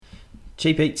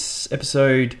Cheap Eats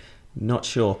episode, not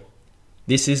sure.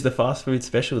 This is the fast food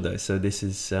special though, so this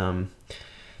is the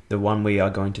one we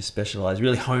are going to specialise,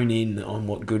 really hone in on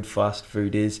what good fast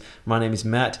food is. My name is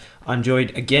Matt. I'm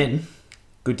joined again,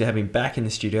 good to have him back in the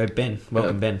studio, Ben.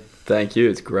 Welcome, Ben. Thank you.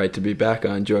 It's great to be back.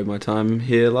 I enjoyed my time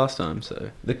here last time.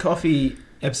 So The coffee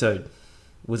episode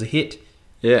was a hit,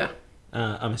 yeah,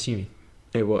 I'm assuming.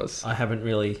 it was. I haven't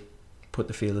really put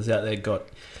the feelers out there,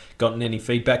 gotten any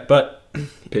feedback, but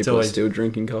People are still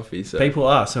drinking coffee. So people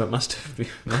are, so it must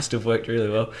have worked really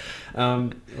well.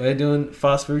 We're doing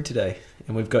fast food today,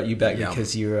 and we've got you back Yum.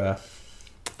 because you're a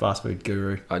fast food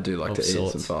guru. I do like of to eat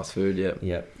sorts. some fast food.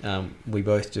 Yeah. Yeah, we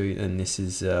both do, and this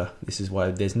is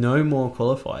why there's no more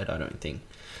qualified. I don't think.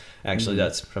 Actually,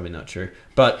 that's probably not true.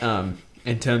 But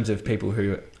in terms of people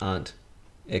who aren't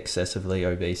excessively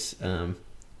obese,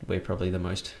 we're probably the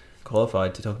most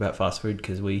qualified to talk about fast food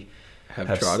because we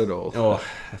Have tried it all.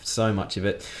 have so much of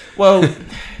it. Well,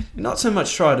 not so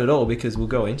much tried at all because we'll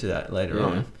go into that later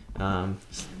on.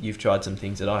 You've tried some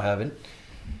things that I haven't.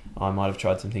 I might have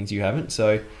tried some things you haven't.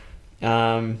 So,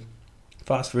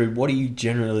 fast food, what are you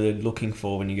generally looking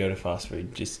for when you go to fast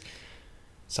food? Just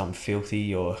something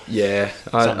filthy or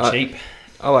something cheap?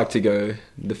 I like to go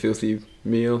the filthy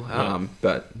meal, Yeah.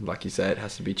 but like you say, it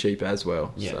has to be cheap as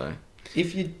well. Yeah. So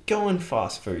If you're going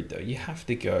fast food, though, you have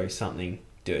to go something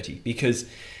dirty because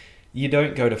you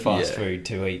don't go to fast Yeah. food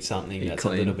to eat something Eat that's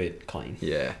clean. a little bit clean.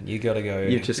 yeah, You gotta go.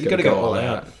 You've just you gotta gotta go go all all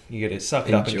out. out. You gotta suck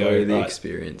it up and enjoy go. the Right.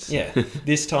 experience. Yeah,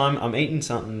 this time I'm eating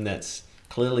something that's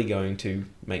clearly going to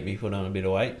make me put on a bit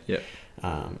of weight. Yeah.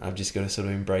 I've just got to sort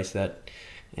of embrace that,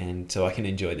 and so I can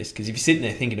enjoy this. Because if you're sitting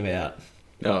there thinking about,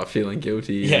 Oh, feeling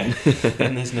guilty. yeah,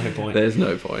 then there's no point. There's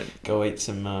no point. Go eat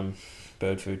some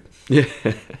bird food. Yeah.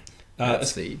 Uh,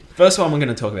 Seed. First one we're going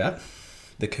to talk about,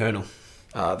 the Colonel.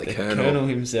 The Colonel. Colonel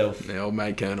himself, The old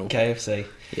mate Colonel. KFC.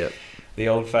 Yep. The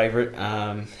old favourite.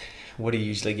 What do you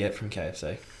usually get from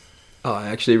KFC? Oh, I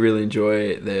actually really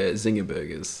enjoy their Zinger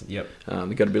burgers. Yep.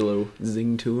 They got a bit of a little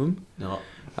zing to them. No.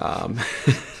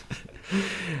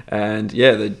 And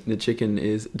yeah, the chicken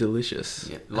is delicious.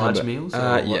 Yeah. Large But, meals?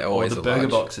 yeah, always or the a burger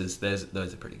large. boxes. Those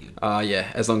are pretty good.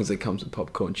 Yeah, as long as it comes with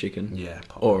popcorn chicken. Yeah.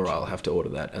 popcorn Or chicken. I'll have to order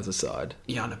that as a side.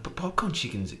 Yeah, no, but popcorn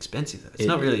chicken's expensive though. It's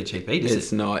not really a cheap eat, is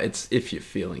It's it? not. It's if you're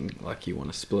feeling like you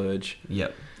want to splurge.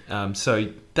 Yep.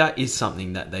 So that is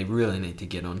something that they really need to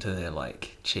get onto their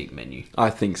like cheap menu.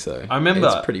 I think so. I remember-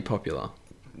 it's pretty popular.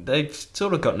 They've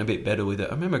sort of gotten a bit better with it.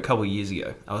 I remember a couple of years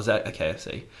ago, I was at a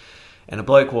KFC, and a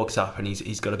bloke walks up and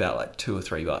he's got about like $2 or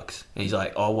 $3, and he's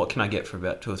like, "Oh, what can I get for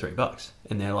about $2 or $3?"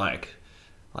 And they're like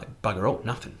bugger all,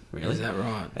 nothing really. Is that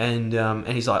right? And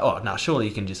he's like, "Oh no, surely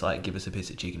you can just like give us a piece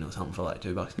of chicken or something for like $2."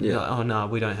 And Yeah. they're like, "Oh no,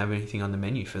 we don't have anything on the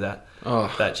menu for that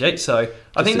Oh, that cheap." So I just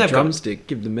think a they've got drumstick.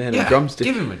 Give the man a drumstick.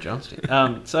 give him a drumstick.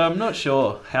 So I'm not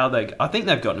sure how I think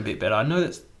they've gotten a bit better. I know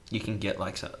that you can get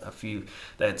like a few.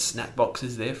 They had snack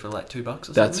boxes there for like $2 or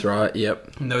something. That's right.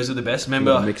 Yep. And those are the best.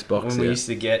 Remember Little mixed box, when we yeah. used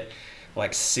to get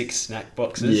like 6 snack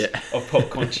boxes Yeah. of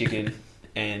popcorn chicken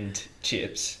and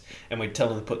chips, and we'd tell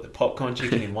them to put the popcorn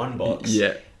chicken in one box,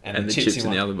 Yeah. and the chips in the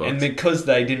one. other box. And because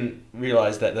they didn't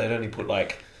realise that they'd only put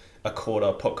like a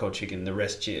quarter popcorn chicken, the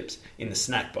rest chips in the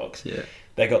snack box. Yeah.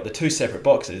 They got the 2 separate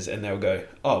boxes, and they'll go,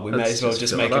 "Oh, we may Let's as well just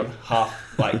just fill make it them up."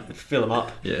 half, like fill them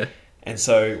up." Yeah. And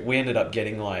so we ended up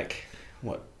getting like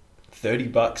what,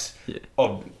 $30 Yeah.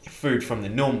 of food from the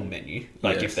normal menu.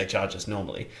 Like Yes. if they charge us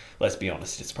normally, let's be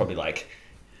honest, it's probably like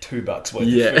 $2 worth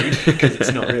Yeah. of food because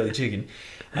it's not really chicken.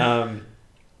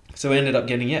 So we ended up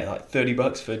getting like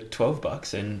 $30 for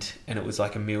 $12, and it was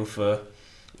like a meal for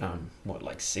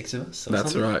like 6 of us. Or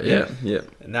That's something? right. Yeah. Yeah.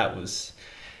 And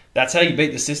that's how you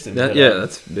beat the system. That, but, yeah.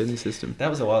 That's business system. that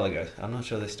was a while ago. I'm not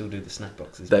sure they still do the snack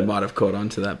boxes. They but- might have caught on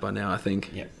to that by now. I think.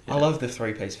 Yeah. Yeah. I love the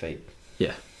 3-piece feed.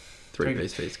 Yeah.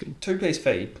 3-piece feed's good. 2-piece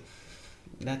feed,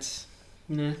 that's,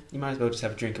 you might as well just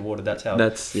have a drink of water. That's how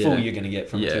That's full you're going to get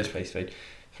from Yeah. a 2-piece feed.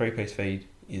 3-piece feed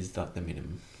is like the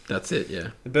minimum. That's it. Yeah.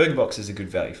 The burger box is a good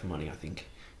value for money, I think.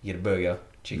 You get a burger,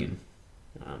 chicken,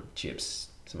 chips,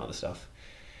 some other stuff.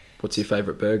 What's your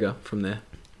favourite burger from there?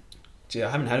 Gee, I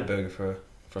haven't had a burger from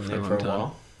For a them long for a time.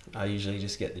 while. I usually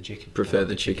just get the chicken. Prefer I like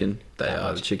the chicken. They that are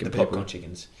much. the chicken The people. popcorn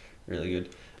chicken's really good.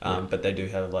 Yeah. But they do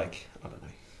have like, I don't know,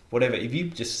 whatever. If you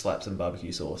just slap some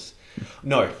barbecue sauce,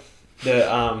 no,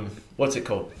 the what's it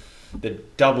called? The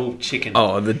double chicken.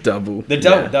 Oh, the double. The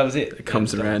double. Yeah. That was it. It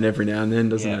comes The around every now and then,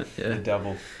 doesn't it? The Yeah.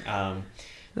 double.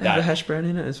 They have a hash brown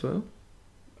in it as well.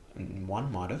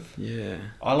 One might have. Yeah.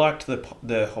 I liked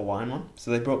the Hawaiian one,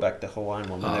 so they brought back the Hawaiian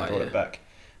one when Oh, they brought yeah. it back,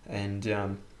 and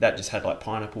that just had like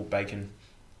pineapple, bacon,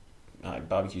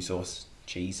 barbecue sauce,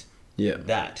 cheese. Yeah.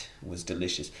 That was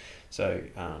delicious. So,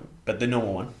 but the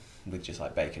normal one with just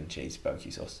like bacon, cheese,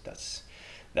 barbecue sauce,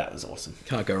 that was awesome.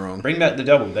 Can't go wrong. Bring back the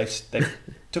double. They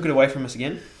took it away from us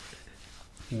again.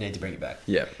 You need to bring it back.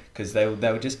 Yeah. Because they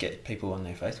would just get people on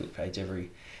their Facebook page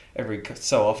every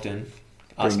so often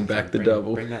asking Bring back for the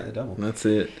double. Bring back the double. That's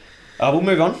it. We'll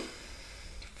move on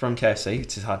from KFC.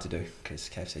 It's just hard to do because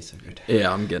KFC's so good.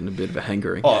 Yeah, I'm getting a bit of a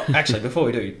hankering. Oh, actually, before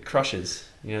we do, Crushers.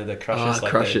 You know the Crushers.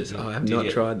 Crushers. I have not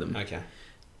tried them. Okay.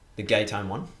 The Gay Time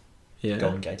one. Yeah.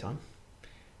 Golden Gay Time.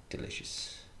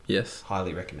 Delicious. Yes.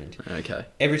 Highly recommend. Okay.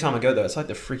 Every time I go though, it's like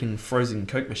the freaking frozen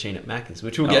Coke machine at Macca's,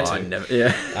 which we'll get to.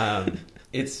 Yeah.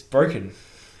 It's broken.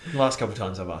 The last couple of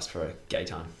times I've asked for a Gay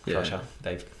Time Crusher,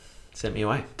 they've sent me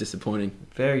away. Disappointing.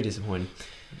 Very disappointing.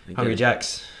 Okay. Hungry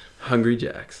Jacks. Hungry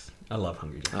Jacks. I love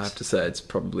Hungry Jacks. I have to say it's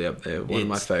probably up there. One of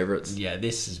my favourites. Yeah,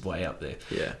 this is way up there.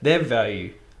 Yeah. Their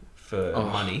value for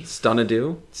money. Stunner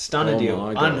deal. Stunner deal.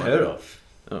 My God. Unheard of.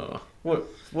 Oh.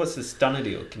 What's the stunner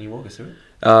deal? Can you walk us through it?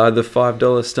 The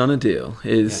 $5 stunner deal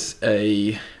is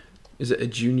is it a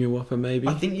junior Whopper maybe?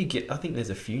 I think there's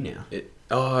a few now.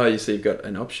 You see, you've got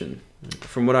an option.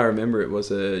 From what I remember, it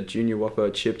was a junior Whopper,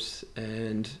 chips,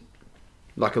 and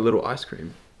like a little ice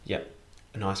cream. Yep,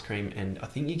 an ice cream, and I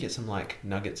think you get some like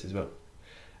nuggets as well.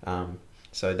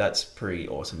 So that's pretty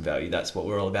awesome value. That's what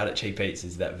we're all about at Cheap Eats,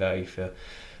 is that value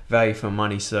for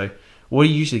money. So what do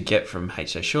you usually get from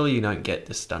HJ? Surely you don't get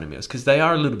the stunner meals because they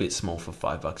are a little bit small for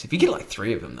 $5. If you get like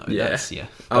 3 of them though, that's.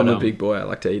 I'm a big boy. I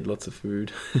like to eat lots of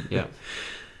food. Yeah.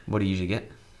 What do you usually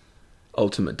get?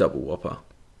 Ultimate double Whopper.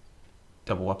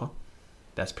 Double Whopper?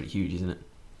 That's pretty huge, isn't it?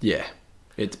 Yeah,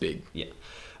 it's big. Yeah.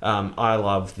 I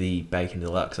love the Bacon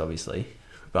Deluxe, obviously,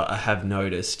 but I have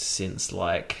noticed since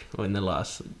in the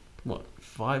last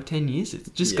 5-10 years, it's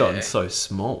just gotten so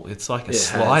small. It's like a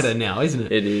slider now, isn't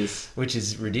it? It is, which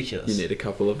is ridiculous. You need a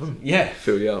couple of them. Yeah,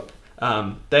 fill you up.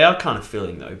 They are kind of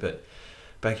filling though, but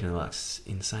Bacon Deluxe,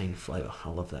 insane flavour. I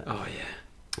love that. Oh yeah.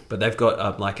 But they've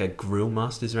got like a Grill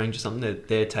Masters range or something.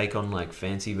 Their take on like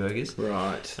fancy burgers.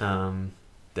 Right.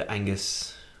 The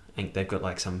Angus, they've got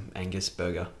like some Angus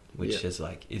burger, which is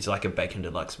it's like a Bacon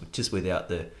Deluxe, just without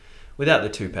the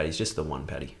 2 patties, just the 1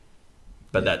 patty.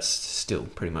 But that's still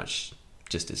pretty much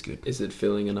just as good. Is it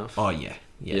filling enough? Oh yeah.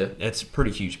 It's a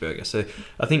pretty huge burger. So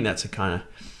I think that's a kind of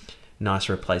nice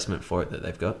replacement for it that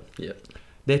they've got. Yeah.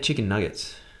 Their chicken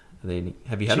nuggets.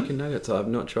 Have you had chicken nuggets? I have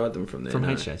not tried them from there. From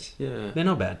HJ's? Yeah. They're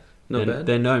not bad.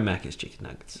 They're no Macca's chicken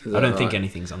nuggets. I don't think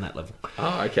anything's on that level.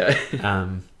 Oh, okay.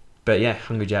 But yeah,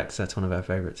 Hungry Jack's, that's one of our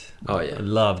favourites. Oh yeah. I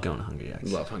love going to Hungry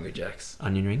Jack's. Love Hungry Jack's.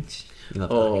 Onion rings? You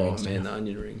love the onion rings? Oh man, the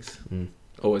onion rings.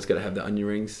 Always got to have the onion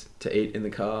rings to eat in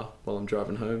the car while I'm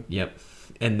driving home. Yep.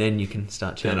 And then you can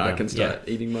start chowing Then I down. can start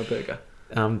eating my burger.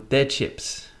 Their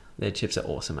chips are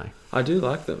awesome, eh? I do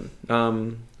like them.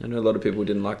 I know a lot of people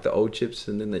didn't like the old chips,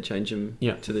 and then they change them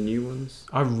to the new ones.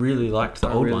 I really liked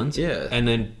the old ones. Yeah.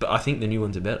 But I think the new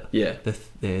ones are better. Yeah.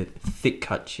 They're thick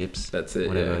cut chips. That's it.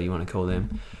 Whatever you want to call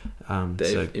them.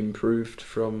 They've improved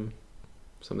from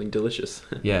something delicious.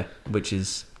 Yeah, which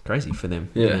is crazy for them.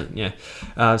 Yeah.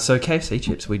 Yeah. So KFC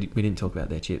chips, we didn't talk about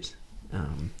their chips.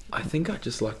 I think I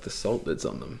just like the salt that's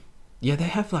on them. Yeah, they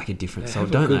have like a different They salt,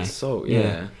 have don't a good they? Salt,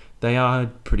 yeah. They are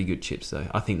pretty good chips though.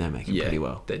 I think they make them pretty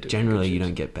well. They do. Generally, you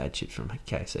don't get bad chips from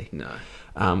KFC.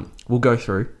 No. We'll go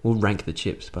through. We'll rank the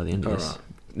chips by the end of this. Right.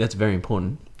 That's very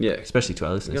important. Yeah. Especially to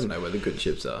our listeners. You gotta know where the good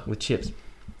chips are. With chips.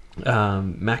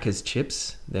 Macca's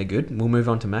chips, they're good. We'll move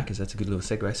on to Macca's. That's a good little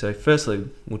segue. So firstly,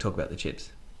 we'll talk about the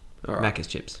chips. All right. Macca's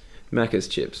chips. Macca's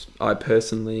chips. I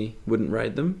personally wouldn't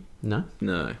rate them. No?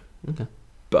 No. Okay.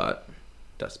 But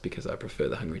that's because I prefer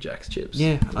the Hungry Jack's chips.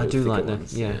 Yeah, I do like them.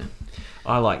 Ones. Yeah.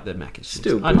 I like the Macca's chips.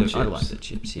 Still good I do. chips. I like the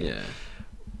chips, yeah.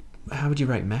 How would you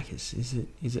rate Macca's?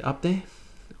 Is it up there?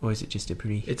 Or is it just a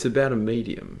pretty... It's about a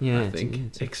medium, yeah, I think.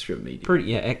 It's extra medium.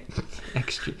 Pretty,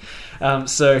 extra.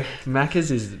 So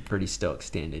Macca's is pretty stock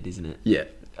standard, isn't it? Yeah.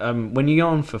 When you go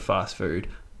on for fast food,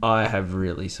 I have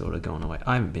really sort of gone away.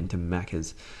 I haven't been to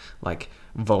Macca's like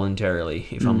voluntarily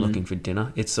if I'm looking for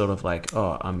dinner. It's sort of like,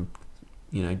 I'm,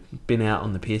 been out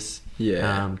on the piss.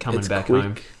 Yeah. Coming back quick.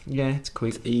 home. Yeah, it's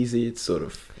quick. It's easy. It's sort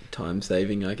of time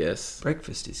saving, I guess.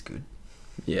 Breakfast is good.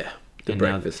 Yeah. The And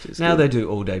breakfast is now good. they do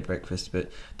all day breakfast,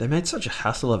 but they made such a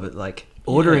hassle of it. Like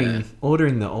ordering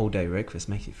the all day breakfast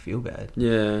makes you feel bad.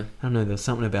 Yeah. I don't know. There's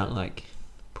something about like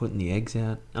putting the eggs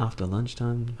out after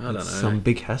lunchtime. I don't know. Some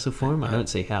big hassle for them. I don't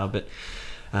see how, but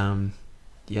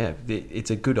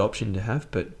it's a good option to have.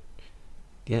 But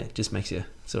yeah, it just makes you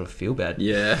sort of feel bad.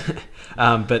 Yeah.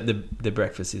 But the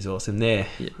breakfast is awesome. Their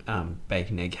Yeah.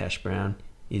 bacon egg hash brown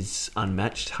is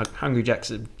unmatched. Hungry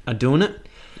Jacks are doing it.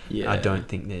 Yeah. I don't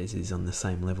think theirs is on the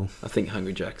same level. I think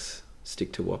Hungry Jack's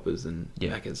stick to Whoppers and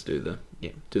Yeah. Macca's do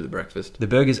the breakfast. The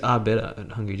burgers are better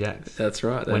at Hungry Jack's. That's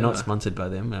right. We're not sponsored by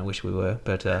them. I wish we were,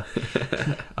 but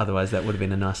otherwise that would have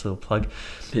been a nice little plug.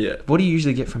 Yeah. What do you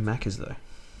usually get from Macca's though?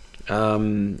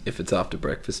 If it's after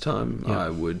breakfast time, Yeah. I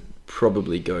would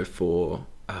probably go for.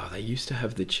 They used to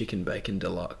have the chicken bacon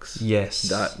deluxe. Yes.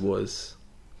 That was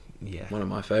Yeah. one of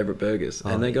my favourite burgers, Oh.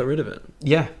 and they got rid of it.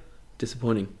 Yeah.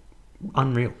 Disappointing.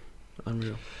 Unreal.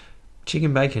 Unreal.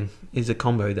 Chicken bacon is a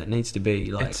combo that needs to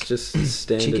be like It's just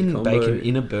standard chicken combo. bacon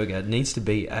in a burger. It needs to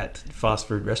be at fast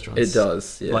food restaurants. It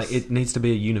does. Yes. Like it needs to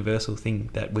be a universal thing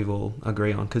that we all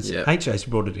agree on. Because Yeah. HJ's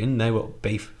brought it in. They were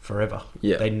beef forever.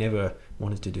 Yeah. They never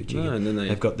wanted to do chicken. No, and then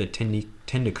They've got the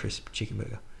tender crisp chicken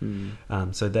burger.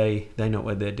 Mm. So they know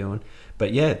what they're doing.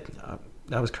 But yeah,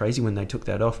 that was crazy when they took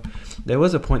that off. There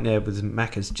was a point there with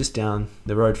Macca's just down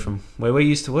the road from where we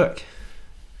used to work.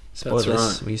 Spoilers,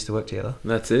 right. we used to work together.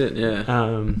 That's it.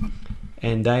 Yeah.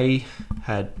 And they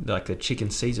had like the chicken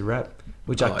Caesar wrap,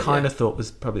 which I Oh, kind yeah. of thought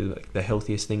was probably like the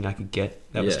healthiest thing I could get.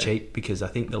 That was Yeah. cheap because I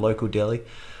think the local deli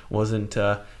wasn't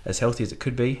as healthy as it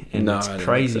could be. And No, it's I don't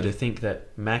crazy think so. to think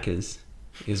that Macca's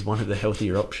is one of the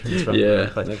healthier options from Yeah, the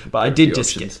place. they've But I got did few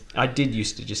just options. I did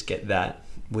used to just get that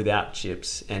without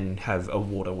chips and have a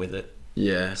water with it.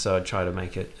 Yeah. So I'd try to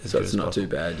make it as So good it's as not possible.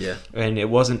 too bad. Yeah. And it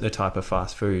wasn't the type of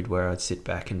fast food where I'd sit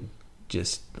back and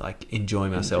just like enjoy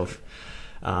myself.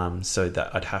 So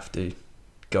that I'd have to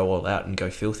go all out and go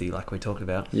filthy like we talked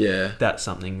about. Yeah. That's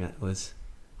something that was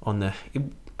on the...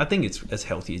 I think it's as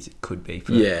healthy as it could be.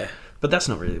 Yeah. But that's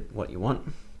not really what you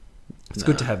want. It's Nah.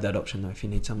 good to have that option though if you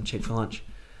need something cheap for lunch.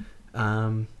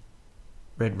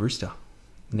 Red Rooster.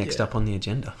 Next Yeah. up on the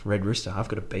agenda. Red Rooster. I've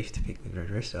got a beef to pick with Red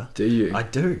Rooster. Do you? I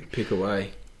do. Pick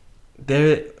away.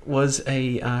 There was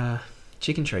a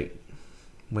chicken treat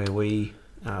where we...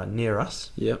 near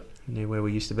us. Yep. Near where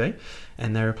we used to be,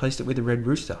 and they replaced it with a Red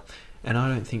Rooster. And I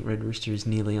don't think Red Rooster is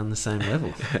nearly on the same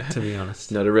level, to be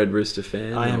honest. Not a Red Rooster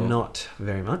fan? I am or- not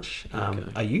very much. Okay.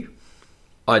 Are you?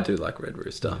 I do like Red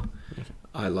Rooster. Okay.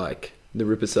 I like the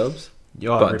Ripper subs, Oh,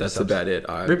 but Ripper that's subs. about it.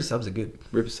 Ripper subs are good.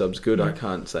 Ripper subs good. Yeah. I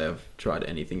can't say I've tried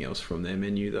anything else from their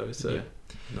menu though, so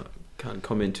Yeah. can't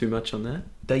comment too much on that.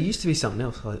 They used to be something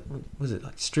else. Like, what was it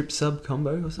like strip sub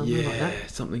combo or something like that?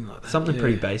 Something like that. Something yeah.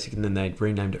 pretty basic, and then they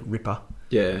renamed it Ripper,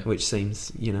 Yeah, which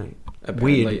seems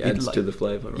apparently weird. It adds like- to the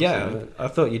flavour. Yeah, I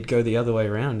thought you'd go the other way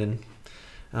around and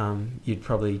you'd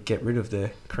probably get rid of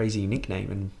the crazy nickname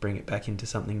and bring it back into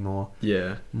something more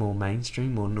yeah,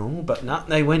 mainstream, more normal. But no,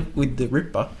 they went with the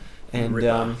Ripper, and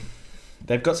Ripper.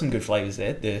 they've got some good flavors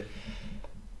there. The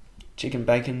chicken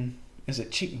bacon, is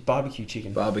it barbecue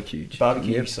chicken? barbecue. chicken.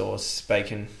 Barbecue Yep. sauce,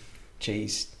 bacon,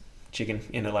 cheese, chicken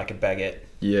in like a baguette.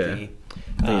 Yeah, thingy.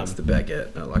 I think it's the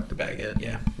baguette. I like the baguette.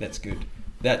 Yeah, that's good.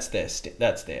 That's their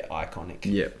that's their iconic.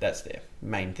 Yep. That's their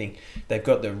main thing. They've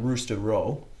got the rooster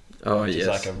roll. Oh Which is yes,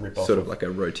 like a rip-off sort of- of like a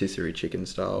rotisserie chicken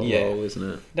style Yeah. roll,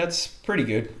 isn't it? That's pretty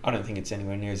good. I don't think it's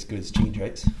anywhere near as good as chicken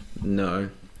treats. No,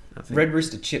 I think Red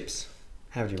Rooster chips.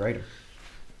 How would you rate them?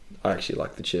 I actually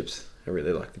like the chips. I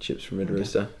really like the chips from Red Okay.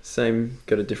 Rooster. Same,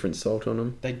 got a different salt on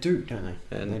them, They do, don't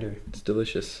they? and They do. it's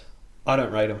delicious. I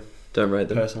don't rate them Don't rate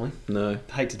them. personally. No,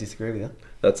 Hate to disagree with you.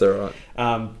 that's all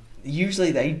right.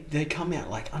 Usually they come out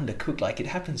like undercooked. Like it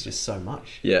happens just so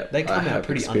much. Yeah, They come I out have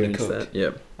pretty experienced undercooked. that.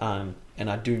 Yep. And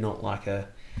I do not like a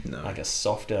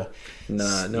softer. No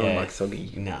one likes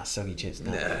soggy. Nah, soggy chips.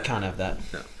 No, Nah. can't have that.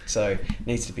 No. So it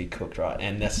needs to be cooked right,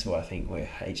 and that's why I think where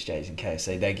HJ's and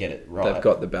KFC they get it right. They've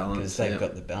got the balance. because they've yeah.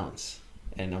 got the balance,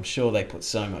 and I'm sure they put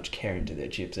so much care into their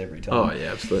chips every time. Oh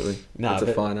yeah, absolutely. No, it's a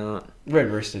but- fine art. Red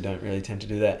Rooster don't really tend to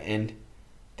do that, and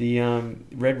the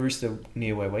Red Rooster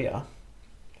near where we are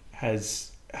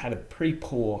has had a pretty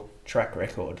poor track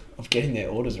record of getting their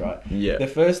orders right. Yeah. The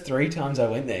first 3 times I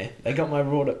went there, they got my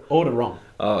order wrong.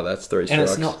 Oh, that's 3 strikes. And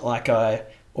it's not like I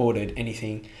ordered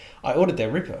anything. I ordered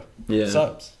their Ripper Yeah.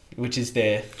 subs, which is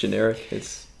their... generic.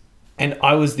 It's And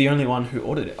I was the only one who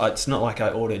ordered it. It's not like I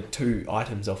ordered 2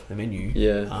 items off the menu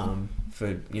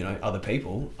for other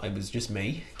people. It was just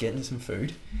me getting some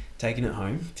food, taking it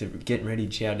home, to getting ready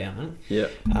to chow down on yeah.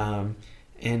 it.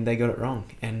 And they got it wrong.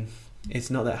 And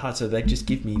it's not that hard. So they just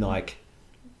give me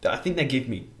I think they give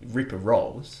me Ripper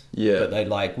rolls. Yeah. But they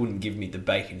wouldn't give me the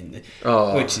bacon in the...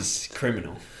 Oh, Which is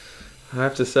criminal. I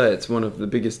have to say it's one of the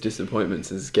biggest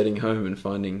disappointments is getting home and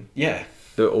finding Yeah.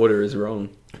 the order is wrong.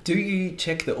 Do you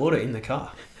check the order in the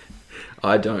car?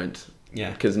 I don't,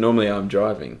 Yeah. because normally I'm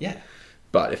driving. Yeah.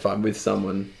 But if I'm with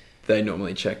someone, they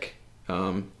normally check.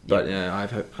 But yeah,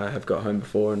 I have got home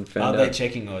before and Are found they out.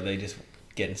 checking or are they just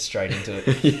getting straight into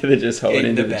it? Yeah, they're just holding Getting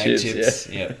into the the bag chips. chips.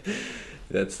 Yeah.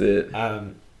 That's it.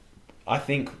 I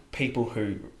think people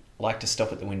who like to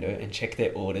stop at the window and check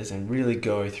their orders and really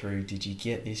go through, did you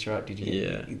get this right? Did you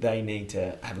get They need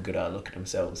to have a good eye look at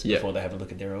themselves before they have a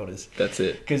look at their orders. That's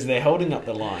it. Because they're holding up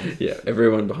the line. Yeah,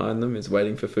 everyone behind them is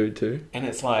waiting for food too. And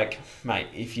it's like, mate,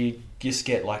 if you just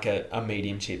get like a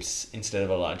medium chips instead of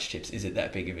a large chips, is it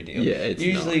that big of a deal? Yeah, it's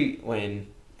usually when,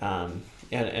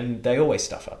 and they always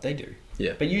stuff up, they do.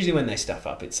 Yeah. But usually when they stuff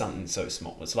up, it's something so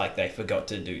small. It's like they forgot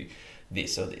to do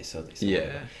this or this or this. Or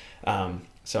whatever.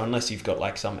 So unless you've got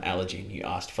like some allergy and you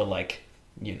asked for like,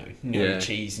 no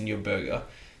cheese in your burger,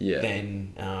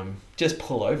 then just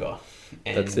pull over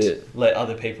and that's it. Let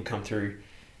other people come through,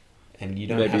 and you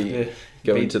don't have to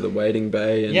go into the waiting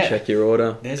bay and check your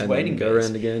order. There's and waiting go bays.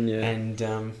 around again,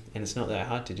 and it's not that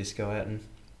hard to just go out and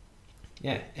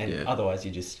otherwise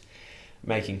you're just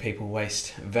making people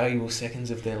waste valuable seconds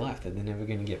of their life that they're never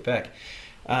going to get back.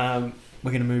 We're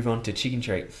going to move on to chicken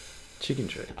treat. Chicken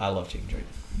treat. I love chicken treat.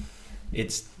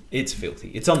 It's filthy.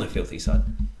 It's on the filthy side.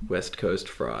 West Coast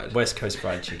fried. West Coast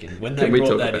fried chicken. When Can they we brought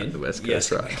talk that about in, the West Coast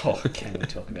fried? Oh, can we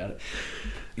talk about it?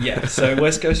 Yeah. So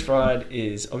West Coast fried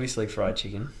is obviously fried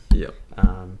chicken. Yep.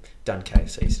 Done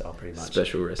KFC style, pretty much.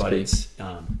 Special recipe.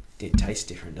 But it tastes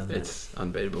different, doesn't it? It's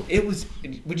unbeatable.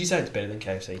 Would you say it's better than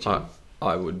KFC chicken?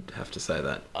 I would have to say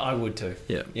that. I would too.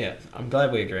 Yeah. Yeah. I'm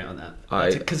glad we agree on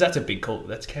that. Because that's a big call.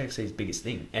 That's KFC's biggest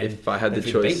thing. And if I had the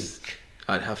choice,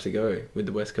 I'd have to go with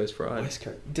the West Coast fried. West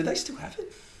Coast. Do they still have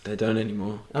it? They don't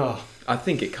anymore. Oh. I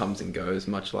think it comes and goes,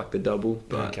 much like the double.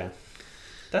 But okay.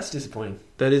 That's disappointing.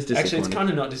 That is disappointing. Actually, it's kind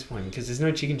of not disappointing because there's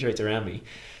no chicken treats around me.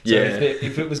 So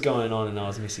if it was going on and I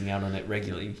was missing out on it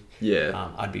regularly,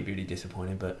 I'd be really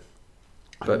disappointed. But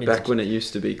back when it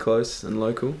used to be close and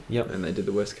local, and they did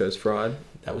the West Coast fried,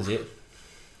 that was it.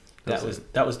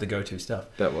 That was the go-to stuff.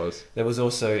 That was. There was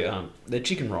also the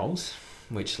chicken rolls,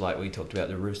 which like we talked about,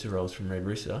 the rooster rolls from Red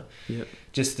Rooster. Yep.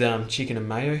 Just chicken and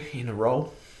mayo in a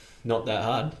roll. Not that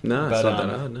hard. No, it's not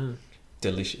that hard. No.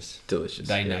 Delicious.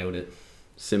 They nailed it.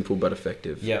 Simple but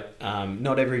effective. Yep.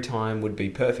 Not every time would be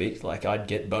perfect. Like I'd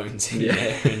get bones in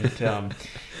there, and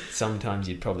sometimes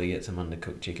you'd probably get some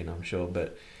undercooked chicken, I'm sure,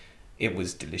 but it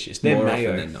was delicious. Their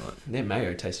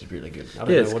mayo tasted really good. I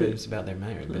don't know what it is about their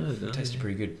mayo, but it tasted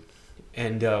pretty good.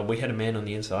 And we had a man on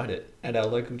the inside at our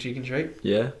local chicken treat.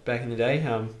 Yeah. Back in the day,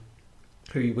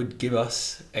 who would give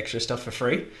us extra stuff for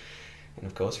free. And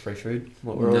of course, free food,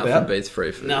 what we're all about. Nothing beats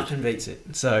free food. Nothing beats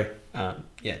it. So,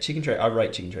 chicken treat. I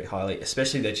rate chicken treat highly,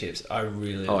 especially their chips. I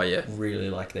really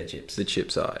like their chips. The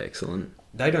chips are excellent.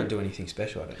 They don't do anything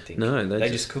special, I don't think. No, they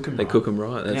just cook them right. They cook them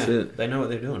right, that's it. They know what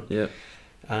they're doing. Yeah.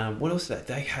 What else?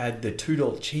 They had the $2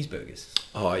 cheeseburgers.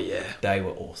 Oh, yeah. They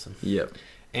were awesome. Yep.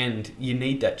 And you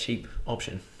need that cheap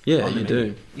option. Yeah, you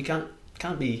do. You can't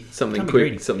be something quick,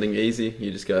 greedy. Something easy.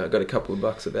 You just go, I've got a couple of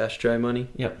bucks of ashtray money.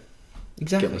 Yep.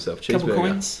 Exactly. Get myself a cheeseburger. Couple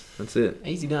coins. That's it.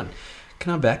 Easy done.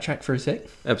 Can I backtrack for a sec?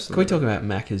 Absolutely. Can we talk about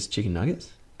Macca's chicken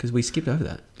nuggets? Because we skipped over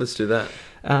that. Let's do that.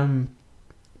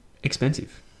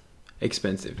 Expensive.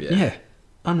 Expensive, yeah. Yeah.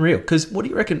 Unreal. Because what do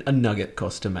you reckon a nugget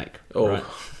costs to make? Oh, right?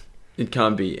 It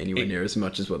can't be anywhere near as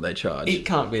much as what they charge. It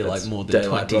can't be like more than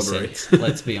 20 cents,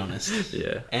 let's be honest.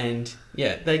 Yeah. And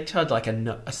they charge like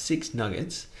a 6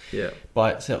 nuggets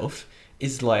by itself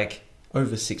is like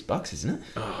over $6, isn't it?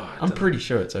 Oh, I'm pretty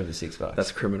sure it's over $6.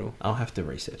 That's criminal. I'll have to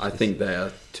research this. I think they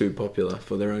are too popular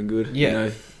for their own good. Yeah.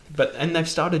 You know? And they've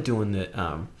started doing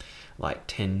the like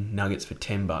 10 nuggets for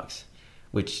 $10,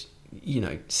 which,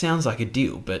 sounds like a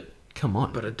deal, but come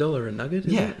on. But $1 a nugget?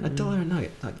 Yeah, $1 a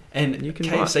nugget. And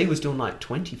KFC was doing like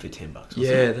 20 for $10.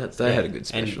 Yeah, they had a good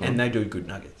special. And they do good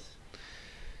nuggets.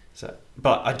 So,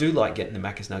 but I do like getting the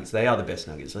Macca's nuggets. They are the best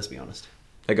nuggets, let's be honest.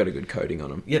 They got a good coating on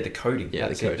them. Yeah, the coating. Yeah,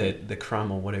 the coating. The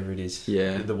crumb or whatever it is.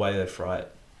 Yeah. The way they fry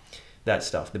it. That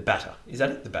stuff. The batter. Is that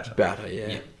it? The batter. Batter,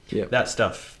 yeah. Yep. That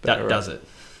stuff. That does it.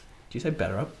 Do you say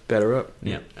batter up? Batter up.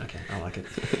 Yeah. Okay. I like it.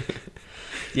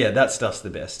 Yeah, that stuff's the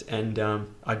best. And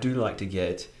I do like to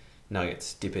get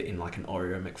nuggets, dip it in like an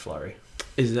Oreo McFlurry.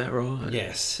 Is that right?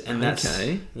 Yes. And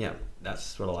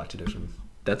that's what I like to do from them.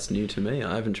 That's new to me.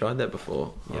 I haven't tried that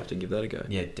before. I'll have to give that a go.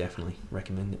 Yeah, definitely.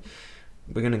 Recommend it.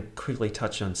 We're going to quickly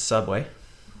touch on Subway.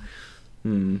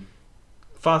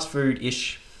 Fast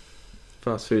food-ish.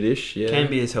 Fast food-ish, yeah. Can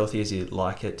be as healthy as you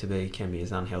like it to be. Can be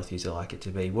as unhealthy as you like it to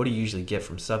be. What do you usually get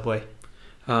from Subway?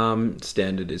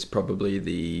 Standard is probably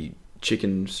the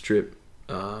chicken strip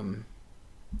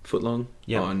footlong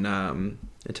on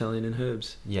Italian and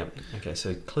herbs. Yep. Okay,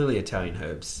 so clearly Italian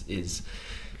herbs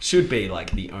should be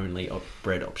like the only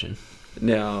bread option.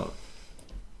 Now,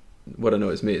 what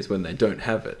annoys me is when they don't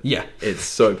have it. Yeah. It's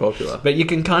so popular. But you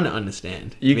can kind of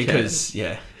understand. Because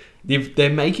they're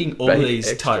making all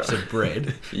these types of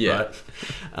bread. Yeah.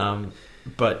 Right?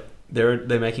 But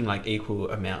they're making like equal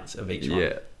amounts of each one.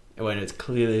 Yeah. When it's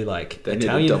clearly like They need a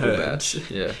Italian double herbs batch.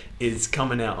 Yeah. is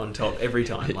coming out on top every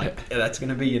time. Like that's going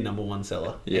to be your number one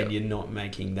seller, Yeah. and you're not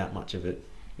making that much of it,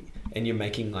 and you're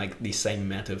making like the same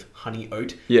amount of honey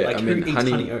oat. Yeah, like, I mean, who eats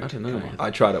honey oat? I don't know. Come on.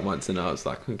 I tried it once and I was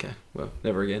like, okay, well,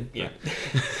 never again. Yeah.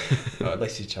 Well, at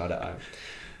least you tried it.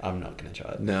 I'm not going to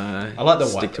try it. No, I like the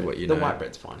stick white to bread. what you the know. white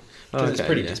bread's fine because it's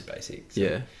pretty just basic. So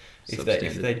Yeah.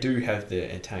 if they do have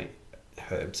the Italian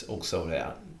herbs all sold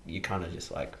out, you kind of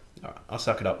just like, all right, I'll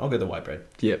suck it up. I'll go the white bread.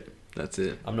 Yep, that's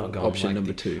it. I'm not going Option like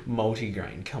number the 2.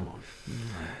 multi-grain. Come on.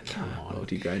 Come on.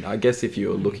 Multi-grain. I guess if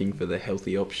you're looking for the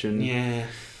healthy option, Yeah.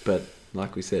 but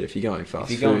like we said, if you're going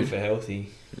fast If you're going food, for healthy,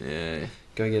 yeah,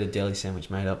 go get a deli sandwich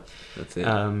made up. that's it.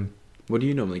 What do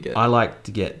you normally get? I like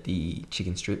to get the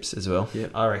chicken strips as well.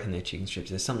 Yep. I reckon they're chicken strips.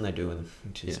 There's something they do with them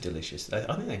which is Yeah. delicious.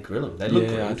 I think they grill them. They look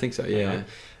good. I think so. Yeah.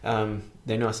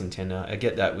 They're nice and tender. I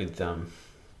get that with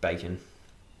bacon.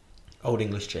 Old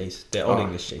English cheese. Their Old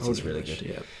English cheese is really good.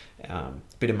 Yeah.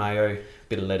 Bit of mayo,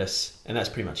 bit of lettuce, and that's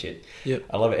pretty much it. Yep.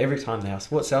 I love it. Every time they ask,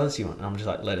 what salads do you want? And I'm just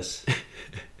like, lettuce.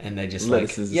 And they just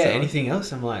Lettuce like, is a yeah, salad? anything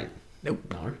else? I'm like, Nope.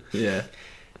 no. Yeah.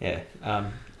 Yeah.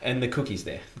 And the cookies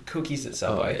there. The cookies at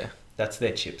Subway. Oh yeah. That's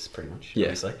their chips, pretty much, Yeah.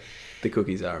 obviously. The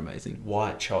cookies are amazing.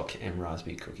 White choc and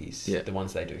raspberry cookies. Yeah. The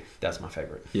ones they do. That's my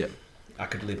favourite. Yeah. I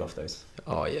could live off those.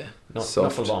 Oh yeah. Not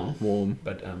Soft, for long, warm.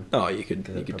 but Oh, you could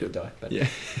because I'd do probably it. die. But, Yeah.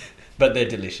 but they're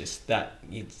delicious. That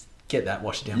you get that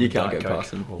washed down You with can't Diet go Coke.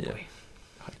 past them. Oh, Yeah. boy.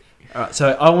 All right, so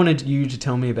I wanted you to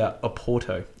tell me about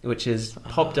Oporto, which has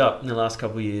popped up in the last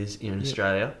couple of years in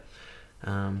Australia.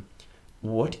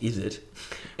 What is it?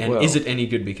 And Well- is it any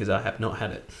good? Because I have not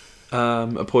had it.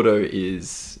 A Porto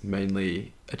is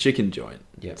mainly a chicken joint.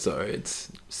 Yeah. So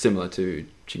it's similar to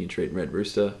Chicken Treat and Red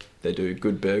Rooster. They do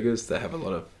good burgers. They have a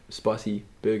lot of spicy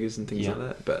burgers and things Yeah. like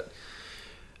that. But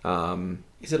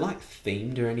Is it like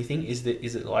themed or anything? Is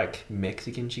it like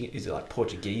Mexican chicken? Is it like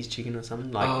Portuguese chicken or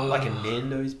something? Like a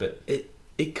Nando's, but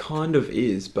it kind of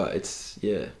is, but it's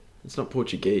not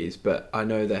Portuguese. But I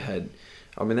know they had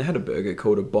a burger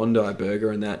called a Bondi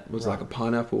burger, and that was like a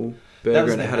pineapple burger, that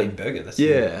was and it their had main a burger. That's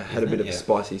had a bit of yeah. a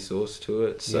spicy sauce to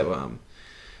it. So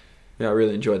Yep. I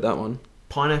really enjoyed that one.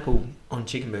 Pineapple on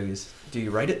chicken burgers. Do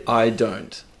you rate it? I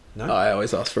don't. No. I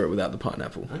always ask for it without the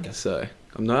pineapple. Okay. So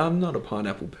I'm not a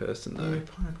pineapple person though. No,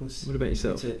 pineapple's. What about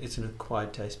yourself? It's an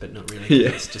acquired taste, but not really. Yeah.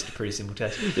 It's just a pretty simple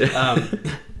taste. Yeah.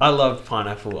 I love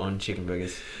pineapple on chicken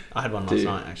burgers. I had one last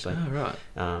night actually. Oh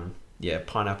right. Yeah,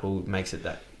 pineapple makes it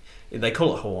that. They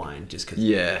call it Hawaiian just because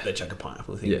Yeah. they chuck a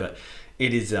pineapple thing, Yeah. but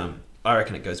it is. I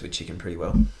reckon it goes with chicken pretty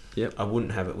well. Yep. I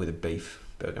wouldn't have it with a beef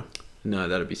burger. No,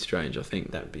 that'd be strange. I think.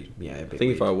 That would be a I bit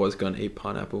think if I weird. was going to eat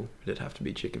pineapple, it'd have to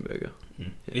be chicken burger.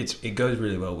 It goes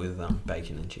really well with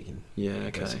bacon and chicken. Yeah.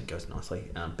 It Okay. goes nicely.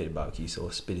 Bit of barbecue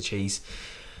sauce, bit of cheese.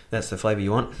 That's the flavour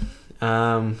you want.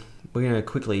 We're going to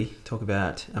quickly talk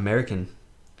about American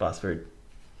fast food.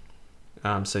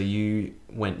 So you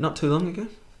went not too long ago,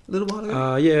 a little while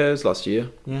ago. Yeah, it was last year.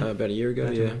 Yeah. About a year ago.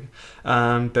 Back to Yeah.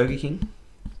 America. Burger King.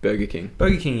 Burger King.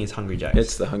 Burger King is Hungry Jack's.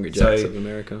 It's the Hungry Jacks So, of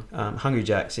America. Hungry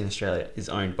Jack's in Australia is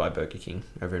owned by Burger King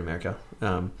over in America.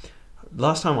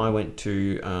 Last time I went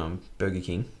to Burger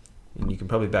King, and you can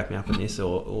probably back me up on this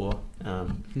or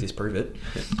disprove it,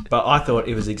 but I thought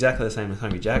it was exactly the same as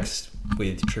Hungry Jack's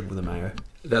with triple the mayo.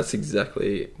 That's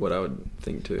exactly what I would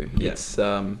think too. Yeah. It's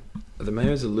the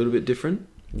mayo's a little bit different.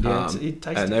 Yeah, it tastes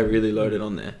and they different. really load it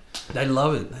on there. They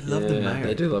love it. They love the mayo.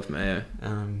 They do love mayo.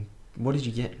 What did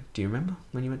you get? Do you remember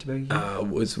when you went to Burger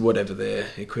King? Was whatever their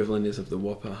equivalent is of the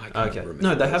Whopper. I can't Okay. remember No,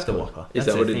 they what have it's the called. Whopper. Is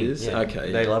That's that what their it thing. is? Yeah.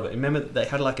 Okay. They love it. Remember, they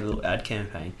had like a little ad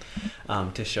campaign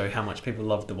to show how much people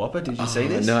loved the Whopper. Did you see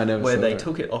this? No, I never Where saw they it.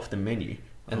 took it off the menu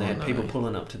and they had no. people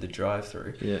pulling up to the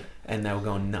drive-through Yeah. and they were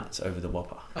going nuts over the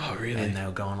Whopper. Oh, really? And they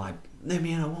were going like, "No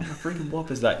man, I want my freaking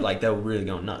Whoppers!" Like they were really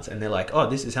going nuts. And they're like, "Oh,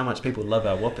 this is how much people love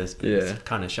our Whoppers." But Yeah. it's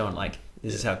kind of showing like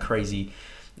this is how crazy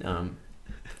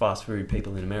fast food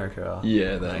people in America are.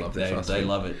 Yeah, they Like, love the fast they food.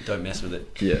 love it. Don't mess with it.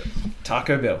 Yeah.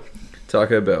 Taco Bell.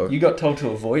 Taco Bell. You got told to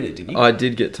avoid it, didn't you? I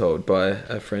did get told by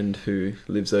a friend who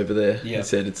lives over there. Yeah. He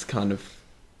said it's kind of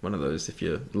one of those if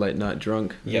you're late night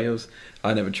drunk Yep. meals.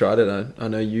 I never tried it. I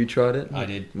know you tried it. I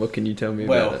did. What can you tell me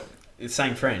Well, about it? the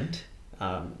same friend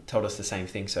told us the same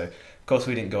thing. So, of course,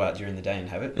 we didn't go out during the day and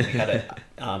have it. We had it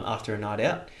after a night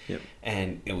out, Yep.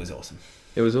 and it was awesome.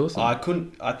 It was awesome.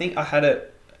 I think I had it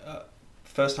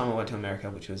first time I went to America,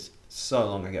 which was so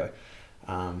long ago,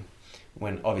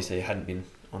 when obviously I hadn't been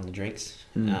on the drinks,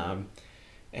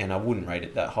 and I wouldn't rate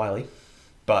it that highly.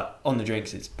 But on the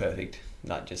drinks, it's perfect.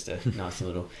 like just a nice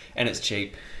little, and it's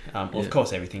cheap. Well, Yeah. of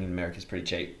course, everything in America is pretty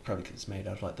cheap, probably because it's made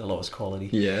out of like the lowest quality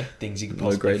Yeah. things you can Low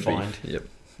possibly grade find. beef. Yep.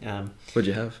 Um, What'd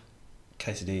you have?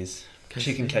 quesadillas,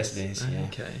 chicken quesadillas. Yeah,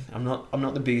 Okay. I'm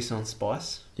not the biggest on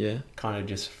spice. Yeah. Kind of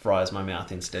just fries my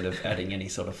mouth instead of adding any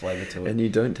sort of flavour to it. And you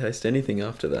don't taste anything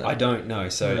after that. I don't know,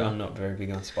 so No. I'm not very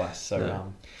big on spice. So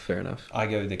No. Fair enough. I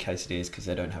go with the quesadillas because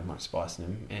they don't have much spice in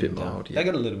them. And, Bit mild, yeah. They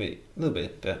got a little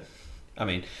bit, but I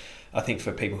mean, I think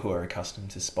for people who are accustomed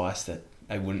to spice, that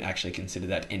they wouldn't actually consider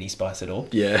that any spice at all.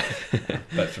 Yeah.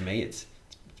 But for me, it's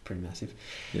pretty massive.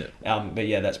 Yeah. But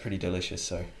yeah, that's pretty delicious.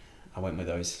 So I went with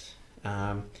those.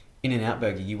 In-N-Out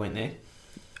Burger, you went there?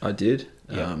 I did.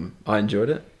 Yeah. I enjoyed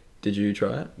it. Did you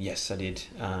try it? Yes, I did.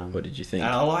 What did you think?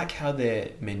 And I like how their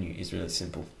menu is really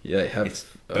simple. Yeah, have It's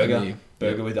burger, only-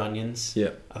 burger with onions.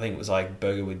 Yeah. I think it was like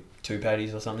burger with 2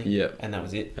 patties or something. Yeah. And that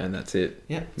was it. And that's it.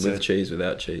 Yeah. With cheese,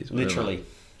 without cheese. whatever. literally,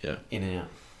 Yeah. In-N-Out.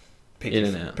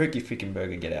 In-N-Out. Pick your freaking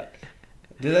burger, get out.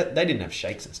 They didn't have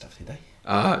shakes and stuff, did they?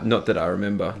 Not that I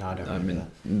remember. No, I don't I remember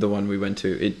mean, the one we went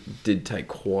to, it did take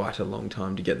quite a long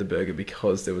time to get the burger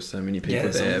because there was so many people Yeah,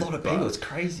 there's there. a lot of but people. It's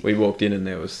crazy. We walked in and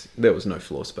there was no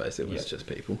floor space. It was Yep. just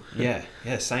people. Yeah,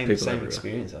 same People same everywhere.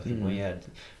 experience. I think Mm. we had,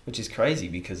 which is crazy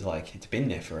because like it's been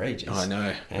there for ages. I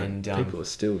know. And, people are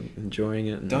still enjoying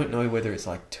it. And Don't know whether it's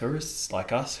like tourists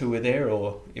like us who were there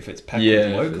or if it's packed yeah, with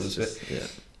if locals. it's just- yeah.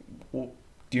 But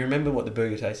do you remember what the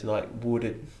burger tasted like? Would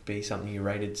it be something you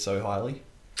rated so highly?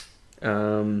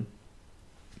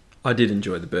 I did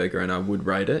enjoy the burger and I would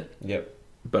rate it, Yep.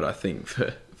 but I think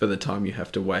for the time you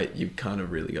have to wait, you've kind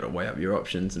of really got to weigh up your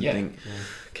options and think,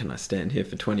 can I stand here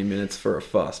for 20 minutes for a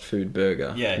fast food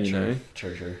burger? Yeah, you know?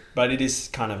 true. But it is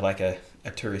kind of like a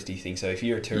touristy thing. So if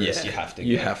you're a tourist, Yeah, you have to.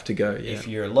 You go. have to go. Yeah. If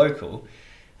you're a local,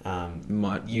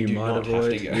 You do might not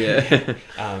avoid. have to go.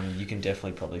 Yeah. You can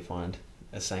definitely probably find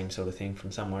the same sort of thing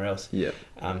from somewhere else. Yeah.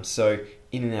 So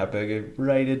In-N-Out Burger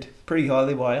rated pretty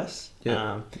highly by us.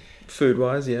 Yeah. Food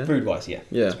wise, yeah. Food wise, yeah,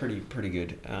 Yeah. it's pretty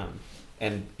good.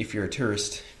 And if you're a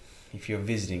tourist, if you're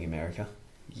visiting America,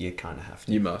 you kind of have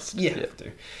to. You must. You have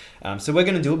to. So we're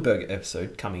going to do a burger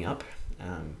episode coming up,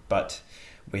 but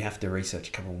we have to research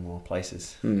a couple more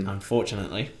places.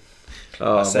 Unfortunately,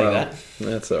 I say that.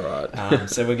 That's all right.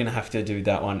 So we're going to have to do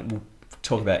that one. We'll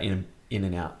talk about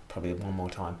In-N-Out probably one more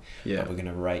time. Yeah. But we're going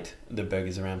to rate the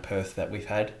burgers around Perth that we've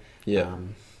had. Yeah.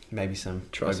 Maybe some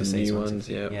Try some overseas new ones.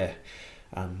 Yeah. Yeah.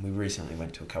 We recently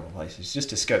went to a couple of places just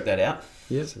to scope that out.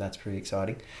 Yeah. So that's pretty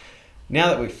exciting. Now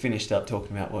that we've finished up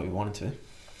talking about what we wanted to,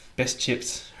 best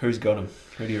chips, who's got them?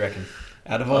 Who do you reckon?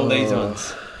 Out of all these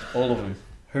ones, all of them,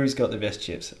 who's got the best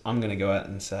chips? I'm going to go out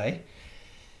and say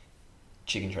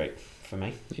Chicken Treat for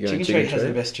me. You're going Chicken Treat has Treat?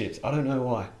 the best chips. I don't know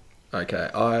why. Okay.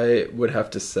 I would have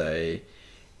to say,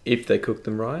 if they cook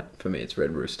them right, for me it's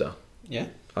Red Rooster. Yeah?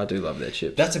 I do love their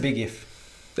chips. That's a big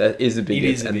if. That is a big It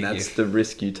if, is a and big that's if. the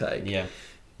risk you take. Yeah.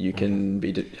 You can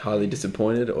be highly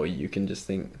disappointed, or you can just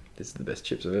think this is the best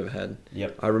chips I've ever had.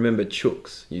 Yep. I remember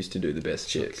Chooks used to do the best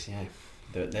chips. Chips,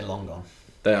 yeah. They're long gone.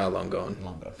 They are long gone.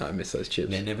 Long gone. I miss those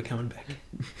chips. They're never coming back.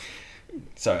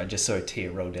 Sorry, I just saw a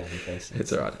tear roll down your face.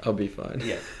 It's alright. I'll be fine.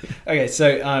 Yeah. Okay,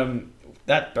 so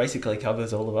that basically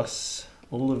covers all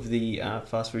of the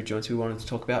fast food joints we wanted to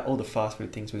talk about, all the fast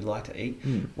food things we like to eat.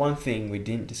 One thing we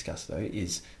didn't discuss though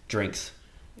is drinks.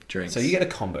 Drinks. So you get a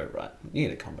combo, right? You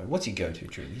get a combo. What's your go-to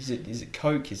drink? Is it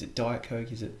Coke? Is it Diet Coke?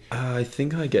 Is it? I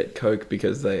think I get Coke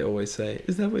because they always say,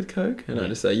 "Is that with Coke?" And I Yeah.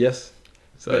 just say yes.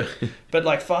 So But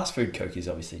like fast food Coke is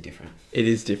obviously different. it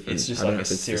is different. It's just I don't like know a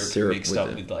if it's the syrup mixed with up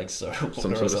it. with like soda water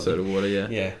some or sort of something. soda water. Yeah.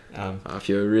 Yeah. If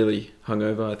you're really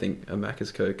hungover, I think a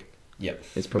Macca's Coke Yep.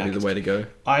 is probably Macca's. the way to go.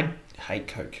 I hate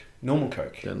Coke. Normal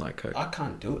Coke. Don't like Coke. I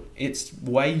can't do it. It's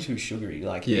way too sugary.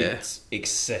 Like Yeah. it's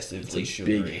excessively It's a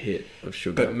sugary. big hit of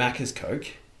sugar. But Macca's Coke,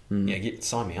 Mm. yeah,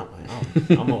 sign me up,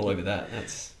 mate. I'm all over that.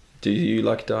 That's Do you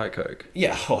like Diet Coke?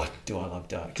 yeah. Oh, do I love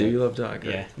Diet Coke? Do you love Diet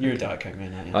Coke? Yeah, you're a Diet Coke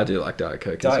man, aren't you? I do like Diet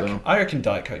Coke Diet, as well. I reckon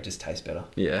Diet Coke just tastes better.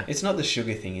 Yeah. It's not the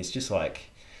sugar thing. It's just like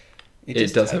It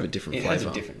just does have a different It has a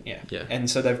flavour. different, yeah. Yeah. And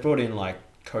so they've brought in like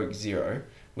Coke Zero,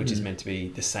 which is Mm. meant to be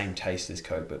the same taste as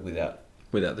Coke, but without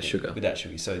Without the sugar. Without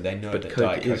sugar. So they know But that Coke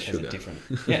Diet Coke is has a sugar. different.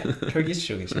 Yeah, Coke is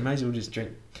sugar. So you may as well just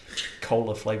drink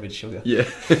cola flavored sugar. Yeah.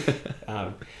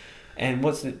 And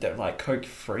what's the like Coke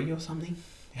free or something?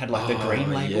 It had like the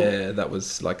green label. Yeah, that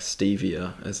was like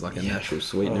stevia as like a Yeah. natural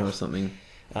sweetener Oh. or something.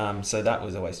 So that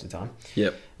was a waste of time.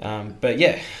 Yep. But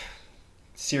yeah,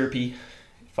 syrupy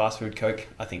fast food Coke.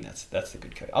 I think that's the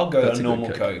good Coke. I'll go That's a a good normal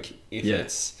Coke. Coke if Yeah.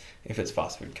 it's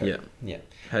fast food Coke. Yeah. Yeah.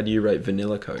 How do you rate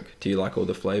vanilla Coke? Do you like all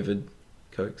the flavoured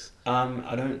Cokes?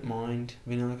 I don't mind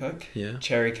vanilla Coke. Yeah.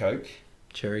 Cherry Coke.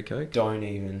 Cherry Coke? Don't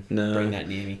even No. bring that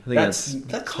near me. I think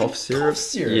that's cough like syrup. Cough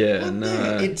syrup. Yeah, What the no.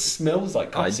 heck? It smells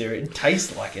like cough syrup. It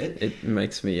tastes like it. It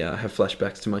makes me have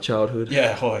flashbacks to my childhood.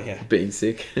 Yeah. Oh yeah. Being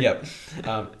sick. Yep.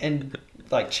 And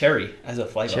like cherry as a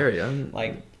flavour. Cherry.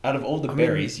 Like out of all the I mean,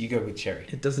 berries, you go with cherry.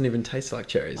 It doesn't even taste like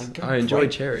cherries. Like, go I enjoy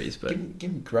grape. cherries, but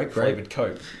Give me grape flavoured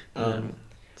Coke.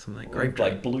 something like Or grape.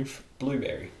 like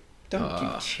blueberry. Don't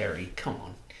Ah. give cherry. Come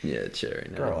on. Yeah, cherry.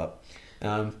 No. Grow up.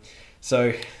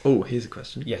 So, Oh, here's a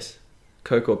question. yes.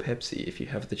 Coke or Pepsi if you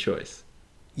have the choice?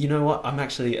 You know what? I'm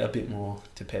actually a bit more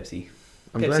to Pepsi.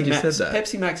 I'm Pepsi glad you Max. said that.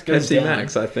 Pepsi Max goes Pepsi down.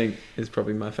 Max, I think, is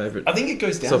probably my favourite I think it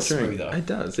goes down soft drink. smoother. It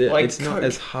does, yeah. Like It's not Coke.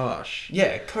 as harsh.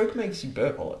 Yeah, Coke makes you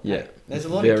burp a lot. Yeah. Like, there's a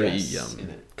It's lot very, of gas in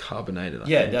it. carbonated, I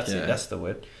Yeah, think. that's it. That's the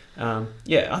word.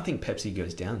 Yeah, I think Pepsi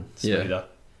goes down Yeah. smoother.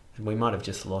 And we might have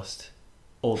just lost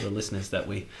all the listeners that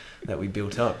we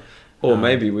built up. Or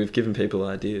maybe we've given people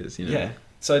ideas, you know. Yeah.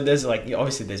 So there's like,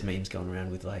 obviously there's memes going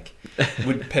around with like,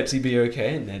 would Pepsi be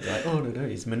okay? And they're like, oh no,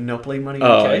 is Monopoly money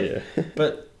okay? yeah.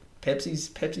 But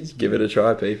Pepsi's Give it a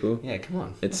try, people. Yeah, come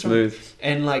on. It's What's wrong? smooth.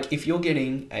 And like, if you're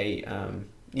getting a,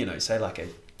 say like a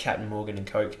Captain Morgan and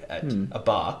Coke at a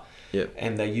bar, Yep.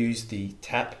 and they use the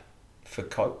tap for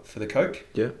the Coke,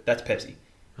 Yeah. that's Pepsi.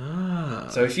 Ah.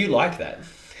 So if you like that,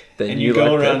 then and you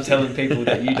go like around Pepsi. telling people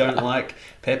that you don't like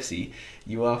Pepsi,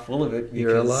 you are full of it. Because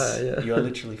You're a liar, yeah. You are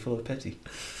literally full of Pepsi.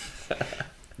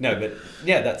 No, but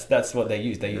yeah, that's what they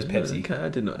use. They use Pepsi. Okay, I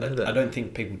did not know that. I don't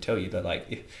think people tell you, but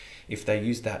like if they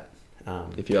use that,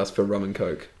 If you ask for rum and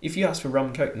Coke. if you ask for rum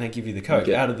and Coke and they give you the Coke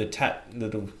get- out of the tap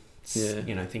little,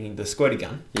 thingy, the squirty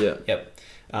gun. Yeah. Yep,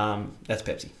 that's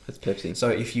Pepsi. That's Pepsi. So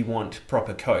if you want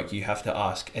proper Coke, you have to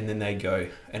ask, and then they go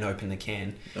and open the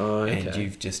can, Oh, okay. and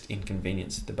you've just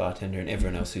inconvenienced the bartender and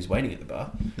everyone else who's waiting at the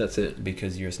bar That's it.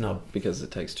 because you're a snob. Because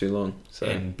it takes too long. So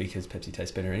And because Pepsi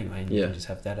tastes better anyway, and you Yeah. can just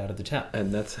have that out of the tap.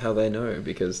 and that's how they know,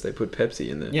 because they put Pepsi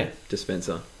in the Yeah,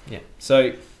 dispenser. yeah.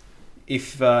 So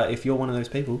if you're one of those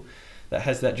people that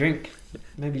has that drink,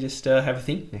 maybe just have a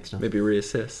think next time. Maybe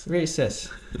reassess. Reassess.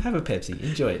 Have a Pepsi.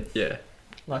 Enjoy it. Yeah,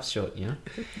 Life's short, you know.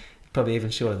 Probably even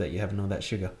shorter that you're having all that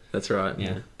sugar. that's right.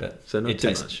 Yeah, but So not it too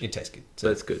tastes much. it tastes good. So So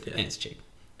that's good, and yeah. it's cheap.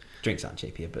 Drinks aren't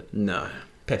cheap here, but No,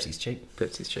 Pepsi's cheap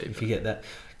Pepsi's cheap. if you get that.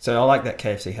 So I like that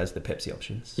KFC has the Pepsi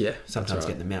options. Yeah, Sometimes that's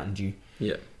right. get the Mountain Dew.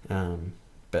 Yeah.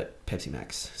 But Pepsi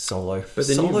Max Solo. But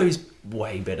then Solo is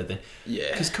way better than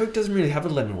Yeah. because Coke doesn't really have a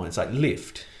lemon one. It's like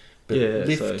Lift, but Yeah,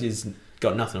 Lift so- is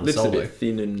got nothing on Lips a Solo. bit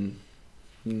thin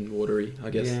and watery, I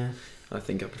guess. Yeah, I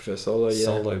think I prefer Solo, yeah.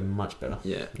 Solo much better.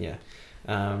 Yeah. Yeah,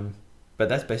 but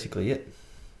that's basically it.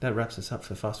 That wraps us up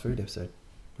for the fast food episode.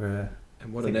 We're,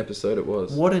 And what an episode it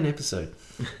was. what an episode,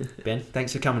 Ben!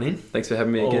 Thanks for coming in. Thanks for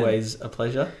having me again. Always a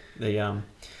pleasure.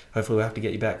 Hopefully we'll have to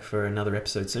get you back for another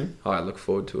episode soon. I look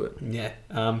forward to it. Yeah.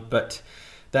 But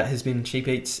that has been Cheap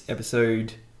Eats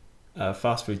episode,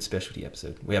 fast food specialty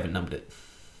episode. We haven't numbered it.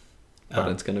 But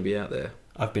it's going to be out there.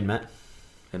 I've been Matt.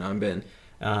 And I'm Ben.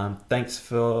 Thanks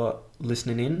for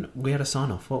listening in. We had a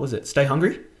sign off. What was it? Stay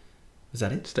hungry? Was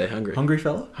that it? Stay hungry. Hungry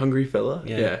fella? Hungry fella?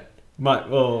 Yeah. Maybe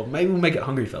we'll make it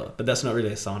hungry fella, but that's not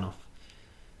really a sign off.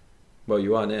 Well,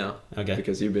 you are now. Okay.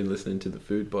 Because you've been listening to the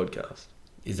food podcast.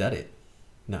 Is that it?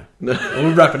 No. No.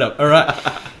 We'll wrap it up. All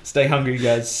right. Stay hungry,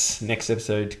 guys. Next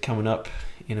episode coming up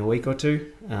in a week or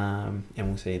two. And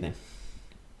we'll see you then.